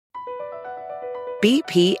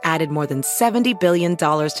BP added more than $70 billion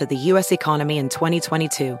to the U.S. economy in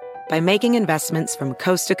 2022 by making investments from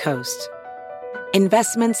coast to coast.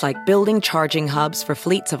 Investments like building charging hubs for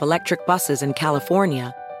fleets of electric buses in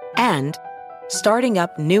California and starting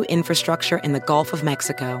up new infrastructure in the Gulf of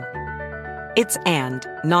Mexico. It's and,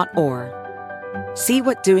 not or. See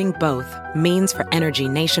what doing both means for energy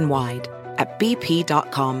nationwide at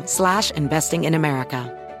bp.com/investing in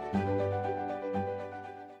America.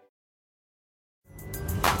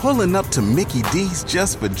 Pulling up to Mickey D's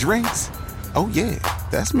just for drinks? Oh yeah,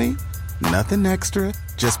 that's me. Nothing extra,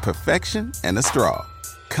 just perfection and a straw.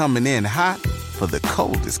 Coming in hot for the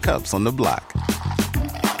coldest cups on the block.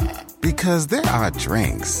 Because there are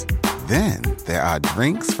drinks. Then there are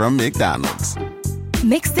drinks from McDonald's.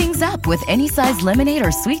 Mix things up with any size lemonade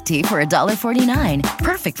or sweet tea for $1.49.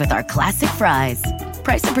 Perfect with our classic fries.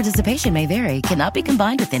 Price and participation may vary. Cannot be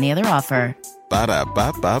combined with any other offer.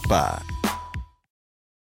 Ba-da-ba-ba-ba.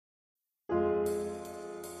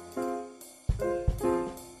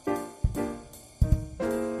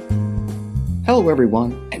 Hello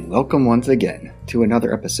everyone, and welcome once again to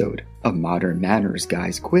another episode of Modern Manners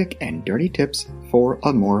Guy's quick and dirty tips for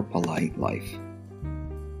a more polite life.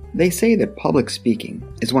 They say that public speaking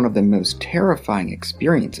is one of the most terrifying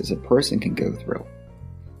experiences a person can go through.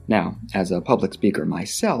 Now, as a public speaker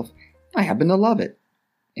myself, I happen to love it.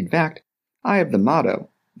 In fact, I have the motto,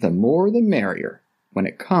 the more the merrier, when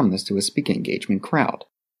it comes to a speaking engagement crowd.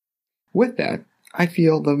 With that, I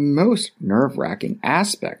feel the most nerve-wracking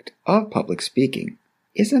aspect of public speaking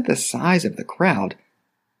isn't the size of the crowd,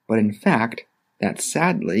 but in fact that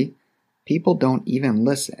sadly, people don't even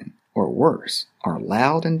listen, or worse, are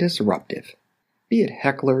loud and disruptive. Be it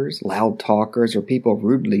hecklers, loud talkers, or people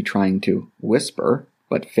rudely trying to whisper,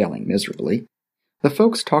 but failing miserably, the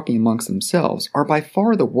folks talking amongst themselves are by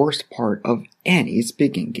far the worst part of any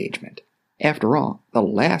speaking engagement. After all, the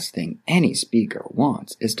last thing any speaker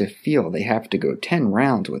wants is to feel they have to go 10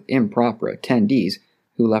 rounds with improper attendees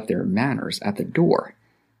who left their manners at the door.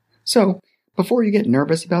 So, before you get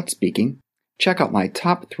nervous about speaking, check out my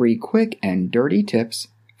top 3 quick and dirty tips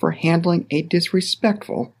for handling a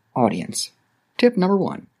disrespectful audience. Tip number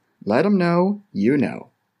 1. Let them know you know.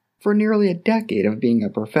 For nearly a decade of being a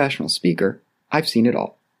professional speaker, I've seen it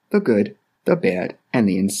all. The good, the bad, and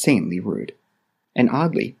the insanely rude. And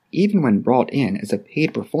oddly, even when brought in as a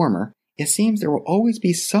paid performer, it seems there will always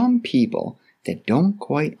be some people that don't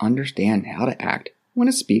quite understand how to act when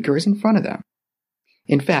a speaker is in front of them.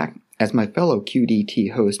 In fact, as my fellow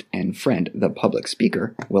QDT host and friend, the public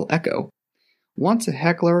speaker, will echo, once a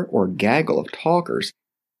heckler or gaggle of talkers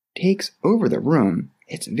takes over the room,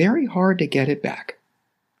 it's very hard to get it back.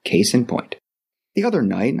 Case in point. The other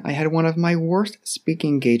night, I had one of my worst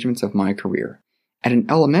speaking engagements of my career at an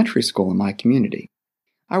elementary school in my community.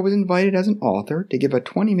 I was invited as an author to give a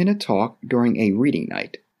 20-minute talk during a reading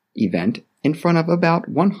night event in front of about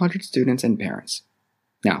 100 students and parents.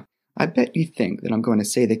 Now, I bet you think that I'm going to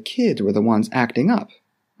say the kids were the ones acting up.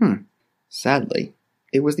 Sadly,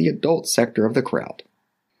 it was the adult sector of the crowd.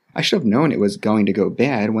 I should have known it was going to go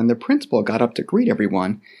bad when the principal got up to greet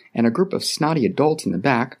everyone, and a group of snotty adults in the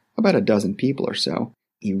back, about a dozen people or so,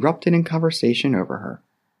 erupted in conversation over her.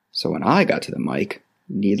 So when I got to the mic,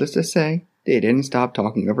 needless to say, they didn't stop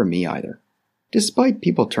talking over me either. Despite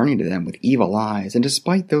people turning to them with evil eyes, and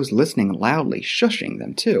despite those listening loudly shushing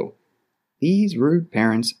them too, these rude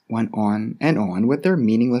parents went on and on with their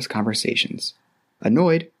meaningless conversations.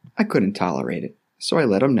 Annoyed, I couldn't tolerate it, so I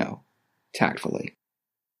let them know, tactfully.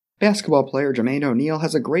 Basketball player Jermaine O'Neal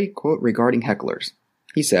has a great quote regarding hecklers.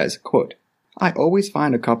 He says, quote, "I always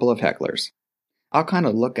find a couple of hecklers. I'll kind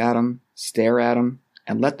of look at them, stare at them,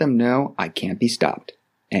 and let them know I can't be stopped."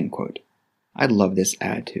 End quote. I love this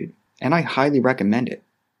attitude, and I highly recommend it.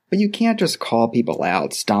 But you can't just call people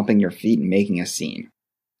out, stomping your feet and making a scene.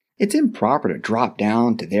 It's improper to drop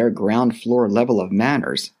down to their ground floor level of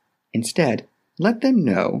manners. Instead, let them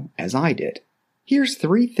know, as I did. Here's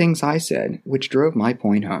 3 things I said which drove my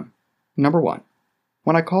point home. Number 1.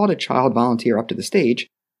 When I called a child volunteer up to the stage,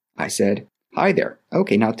 I said, "Hi there.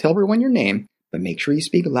 Okay, now tell everyone your name, but make sure you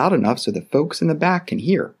speak loud enough so the folks in the back can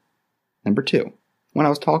hear." Number 2. When I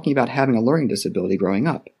was talking about having a learning disability growing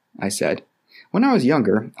up, I said, "When I was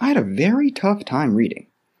younger, I had a very tough time reading,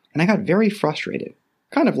 and I got very frustrated,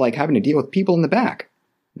 kind of like having to deal with people in the back."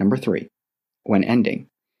 Number 3. When ending,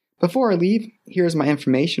 "Before I leave, here's my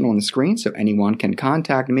information on the screen so anyone can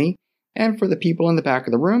contact me, and for the people in the back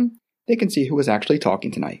of the room, they can see who was actually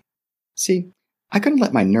talking tonight." See, I couldn't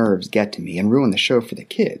let my nerves get to me and ruin the show for the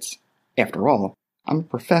kids. After all, I'm a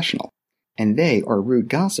professional, and they are rude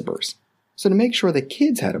gossipers. So to make sure the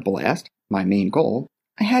kids had a blast, my main goal,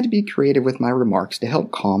 I had to be creative with my remarks to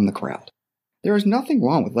help calm the crowd. There is nothing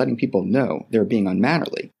wrong with letting people know they're being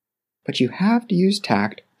unmannerly, but you have to use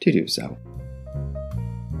tact to do so.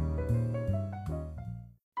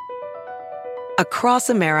 Across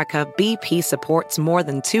America, BP supports more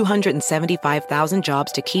than 275,000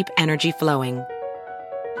 jobs to keep energy flowing.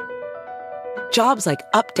 Jobs like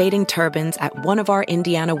updating turbines at one of our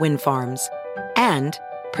Indiana wind farms and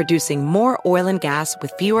producing more oil and gas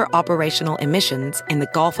with fewer operational emissions in the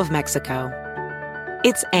Gulf of Mexico.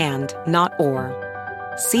 It's and, not or.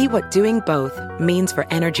 See what doing both means for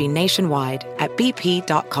energy nationwide at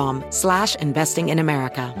bp.com/investing in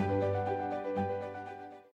America.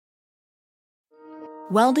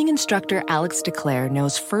 Welding instructor Alex DeClaire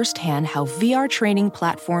knows firsthand how VR training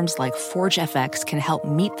platforms like ForgeFX can help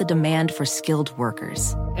meet the demand for skilled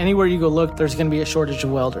workers. Anywhere you go look, there's going to be a shortage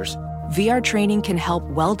of welders. VR training can help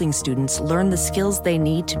welding students learn the skills they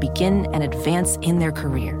need to begin and advance in their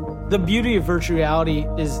career. The beauty of virtual reality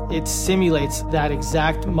is it simulates that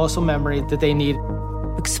exact muscle memory that they need.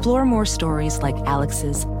 Explore more stories like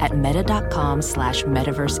Alex's at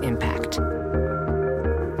meta.com/metaverseimpact.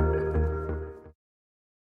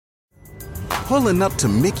 Pulling up to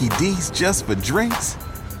Mickey D's just for drinks?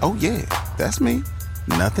 Oh yeah, that's me.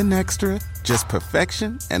 Nothing extra, just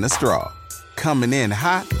perfection and a straw. Coming in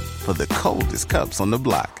hot for the coldest cups on the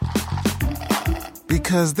block.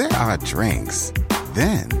 Because there are drinks.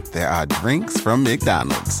 Then there are drinks from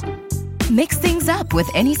McDonald's. Mix things up with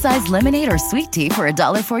any size lemonade or sweet tea for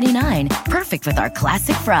 $1.49. Perfect with our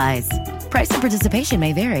classic fries. Price and participation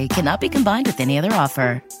may vary. Cannot be combined with any other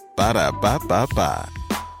offer. Ba-da-ba-ba-ba.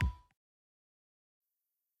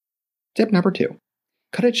 Tip number 2.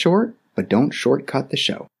 Cut it short, but don't shortcut the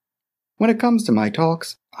show. When it comes to my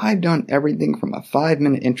talks, I've done everything from a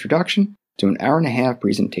 5-minute introduction to an hour-and-a-half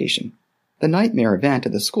presentation. The nightmare event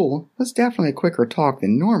at the school was definitely a quicker talk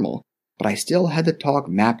than normal, but I still had the talk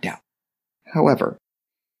mapped out. However,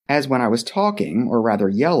 as when I was talking, or rather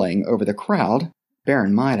yelling, over the crowd, bear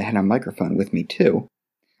in mind I had a microphone with me too,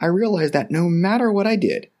 I realized that no matter what I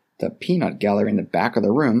did, the peanut gallery in the back of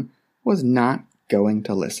the room was not going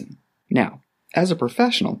to listen. Now, as a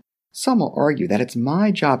professional, some will argue that it's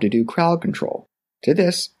my job to do crowd control. To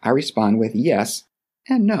this, I respond with yes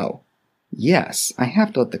and no. Yes, I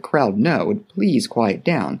have to let the crowd know and please quiet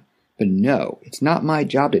down, but no, it's not my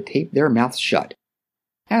job to tape their mouths shut.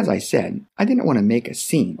 As I said, I didn't want to make a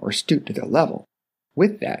scene or stoop to their level.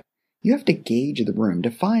 With that, you have to gauge the room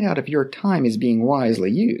to find out if your time is being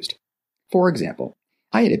wisely used. For example,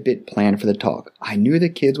 I had a bit planned for the talk I knew the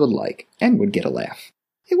kids would like and would get a laugh.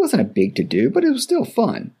 It wasn't a big to-do, but it was still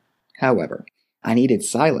fun. However, I needed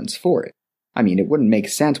silence for it. I mean, it wouldn't make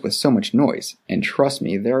sense with so much noise, and trust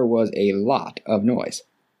me, there was a lot of noise.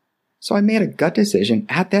 So I made a gut decision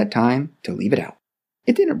at that time to leave it out.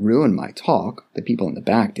 It didn't ruin my talk, the people in the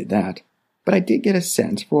back did that, but I did get a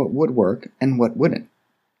sense for what would work and what wouldn't.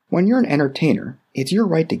 When you're an entertainer, it's your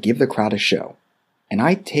right to give the crowd a show, and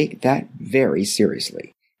I take that very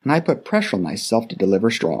seriously, and I put pressure on myself to deliver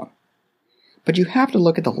strong. But you have to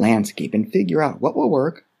look at the landscape and figure out what will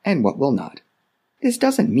work and what will not. This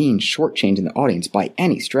doesn't mean shortchanging the audience by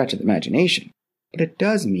any stretch of the imagination, but it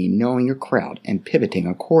does mean knowing your crowd and pivoting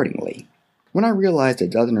accordingly. When I realized a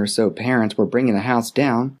dozen or so parents were bringing the house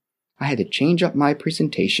down, I had to change up my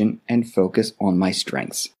presentation and focus on my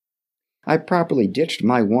strengths. I properly ditched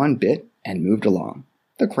my one bit and moved along.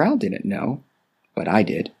 The crowd didn't know, but I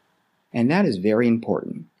did. And that is very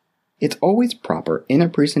important. It's always proper in a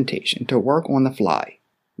presentation to work on the fly.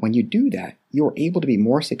 When you do that, you are able to be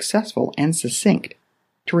more successful and succinct.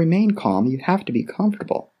 To remain calm, you have to be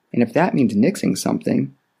comfortable, and if that means nixing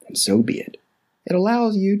something, then so be it. It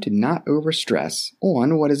allows you to not overstress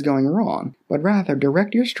on what is going wrong, but rather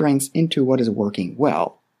direct your strengths into what is working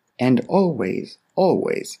well, and always,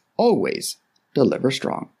 always, always deliver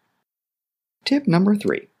strong. Tip number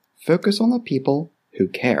 3. Focus on the people who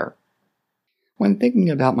care. When thinking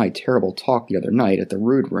about my terrible talk the other night at the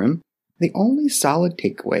Rude Room, the only solid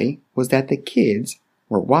takeaway was that the kids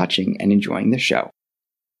were watching and enjoying the show.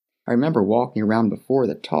 I remember walking around before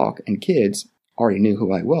the talk, and kids, already knew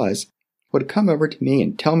who I was, would come over to me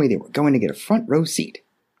and tell me they were going to get a front row seat.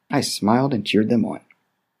 I smiled and cheered them on.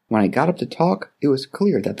 When I got up to talk, it was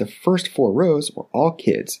clear that the first 4 rows were all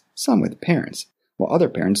kids, some with parents, while other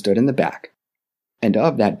parents stood in the back. And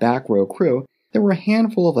of that back row crew, there were a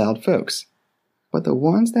handful of loud folks. But the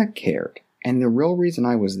ones that cared, and the real reason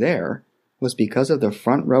I was there, was because of the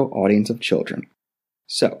front row audience of children.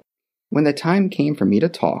 So, when the time came for me to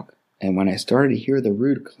talk, and when I started to hear the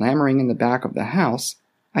rude clamoring in the back of the house,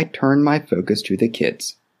 I turned my focus to the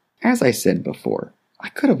kids. As I said before, I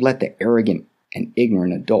could have let the arrogant and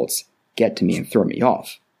ignorant adults get to me and throw me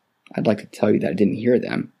off. I'd like to tell you that I didn't hear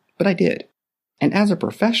them, but I did. And as a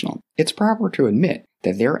professional, it's proper to admit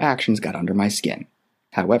that their actions got under my skin.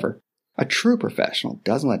 However, a true professional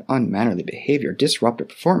doesn't let unmannerly behavior disrupt a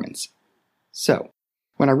performance. So,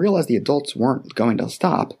 when I realized the adults weren't going to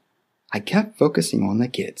stop, I kept focusing on the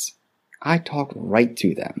kids. I talked right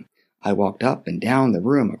to them. I walked up and down the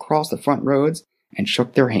room across the front rows and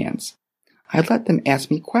shook their hands. I let them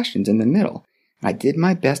ask me questions in the middle, and I did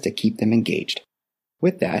my best to keep them engaged.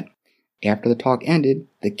 With that, after the talk ended,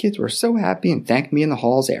 the kids were so happy and thanked me in the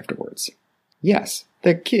halls afterwards. Yes,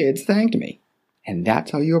 the kids thanked me. And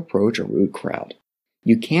that's how you approach a rude crowd.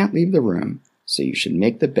 You can't leave the room, so you should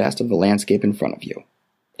make the best of the landscape in front of you.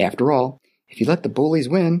 After all, if you let the bullies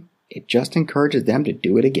win, it just encourages them to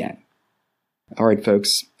do it again. Alright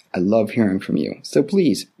folks, I love hearing from you, so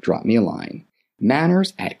please drop me a line.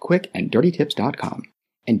 manners@quickanddirtytips.com.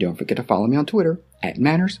 And don't forget to follow me on Twitter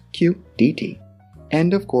 @mannersqdt.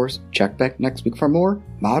 And of course, check back next week for more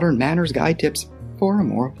Modern Manners Guide tips for a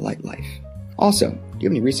more polite life. Also, do you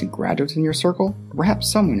have any recent graduates in your circle? Or perhaps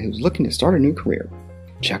someone who's looking to start a new career?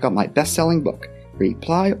 Check out my best-selling book,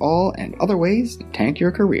 Reply All and Other Ways to Tank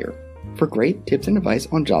Your Career, for great tips and advice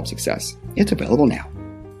on job success. It's available now.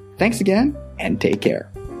 Thanks again, and take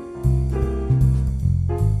care.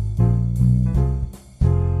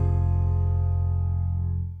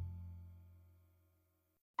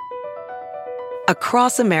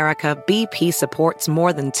 Across America, BP supports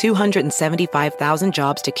more than 275,000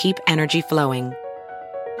 jobs to keep energy flowing.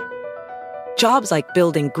 Jobs like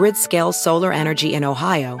building grid-scale solar energy in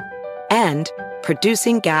Ohio and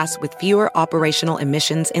producing gas with fewer operational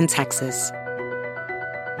emissions in Texas.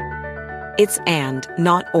 It's and,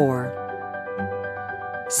 not or.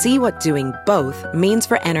 See what doing both means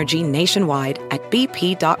for energy nationwide at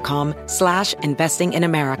bp.com/investing in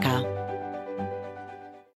America.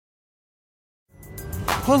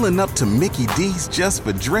 Pulling up to Mickey D's just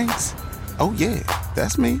for drinks? Oh yeah,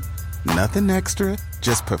 that's me. Nothing extra,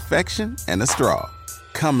 just perfection and a straw.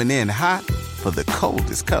 Coming in hot for the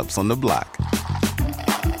coldest cups on the block.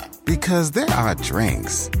 Because there are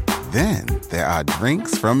drinks. Then there are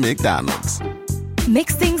drinks from McDonald's.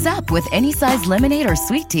 Mix things up with any size lemonade or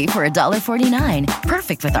sweet tea for $1.49.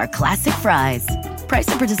 Perfect with our classic fries. Price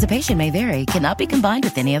and participation may vary. Cannot be combined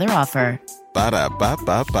with any other offer.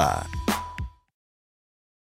 Ba-da-ba-ba-ba.